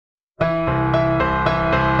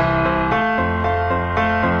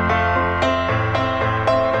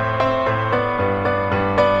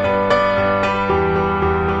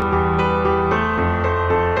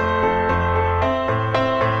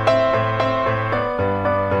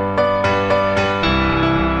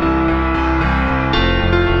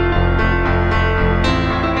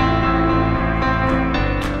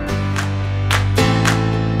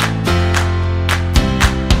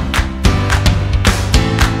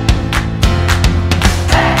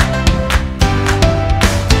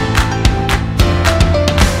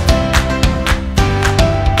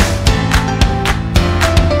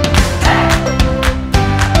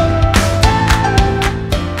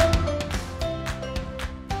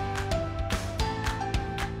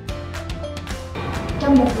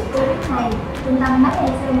Trong đợt dịch Covid này, trung tâm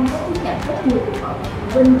Mathnasium có tiếp nhận rất nhiều cuộc gọi của phụ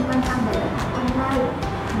huynh quan tâm về lớp học online.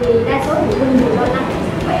 Vì đa số phụ huynh đều lo lắng về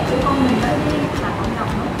sức khỏe của con mình nói riêng và cộng đồng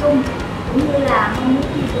nói chung, cũng như là mong muốn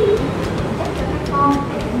duy trì vững chắc cho các con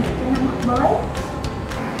để chuẩn bị cho năm học mới.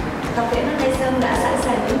 Học viện Mathnasium đã sẵn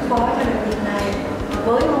sàng ứng phó cho đợt dịch này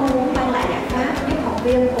với mong muốn mang lại giải pháp giúp học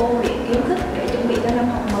viên ôn luyện kiến thức để chuẩn bị cho năm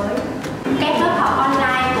học mới. Các lớp học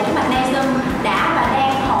online của Mathnasium đã và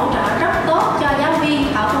đang hỗ trợ rất tốt cho giáo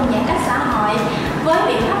viên ở vùng giãn cách xã hội. Với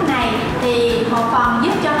biện pháp này thì một phần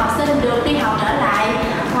giúp cho học sinh được đi học trở lại,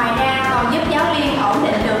 ngoài ra còn giúp giáo viên ổn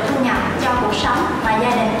định được thu nhập cho cuộc sống và gia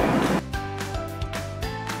đình.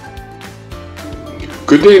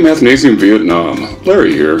 Good day, Mathnasium Vietnam.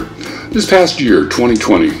 Larry here. This past year,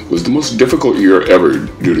 2020, was the most difficult year ever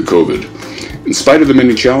due to COVID. In spite of the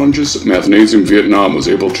many challenges, Mathnasium Vietnam was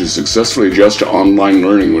able to successfully adjust to online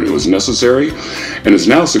learning when it was necessary, and has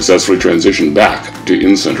now successfully transitioned back to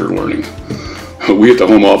in-center learning. We at the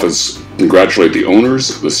Home Office congratulate the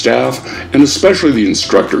owners, the staff, and especially the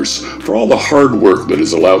instructors for all the hard work that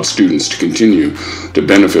has allowed students to continue to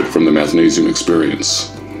benefit from the Mathnasium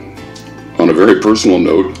experience. On a very personal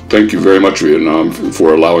note, thank you very much, Vietnam,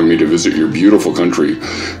 for allowing me to visit your beautiful country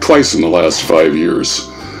twice in the last 5 years.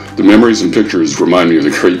 The memories and pictures remind me of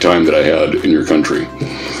the great time that I had in your country.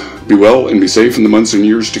 Be well and be safe in the months and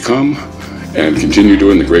years to come, and continue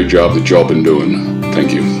doing the great job that y'all been doing.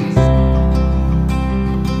 Thank you.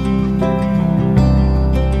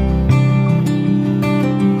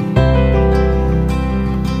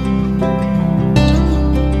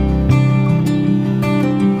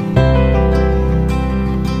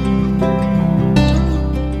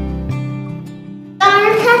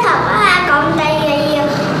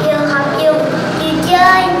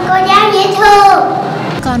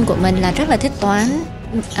 Con của mình là rất là thích toán,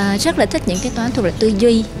 rất là thích những cái toán thuộc là tư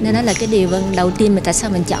duy, nên đó là cái điều đầu tiên mà tại sao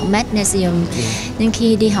mình chọn Mathnasium. Nên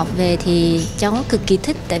khi đi học về thì cháu cực kỳ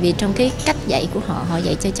thích, tại vì trong cái cách dạy của họ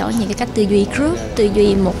dạy cho cháu những cái cách tư duy group, tư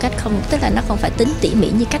duy một cách không, tức là nó không phải tính tỉ mỉ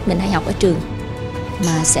như cách mình hay học ở trường,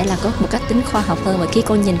 mà sẽ là có một cách tính khoa học hơn. Và khi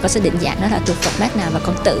con nhìn, con sẽ định dạng nó là thuộc format nào, và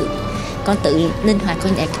con tự linh hoạt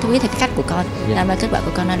con dạy theo cái cách của con, làm ra kết quả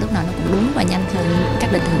của con lúc nào nó cũng đúng và nhanh hơn cách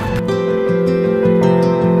bình thường.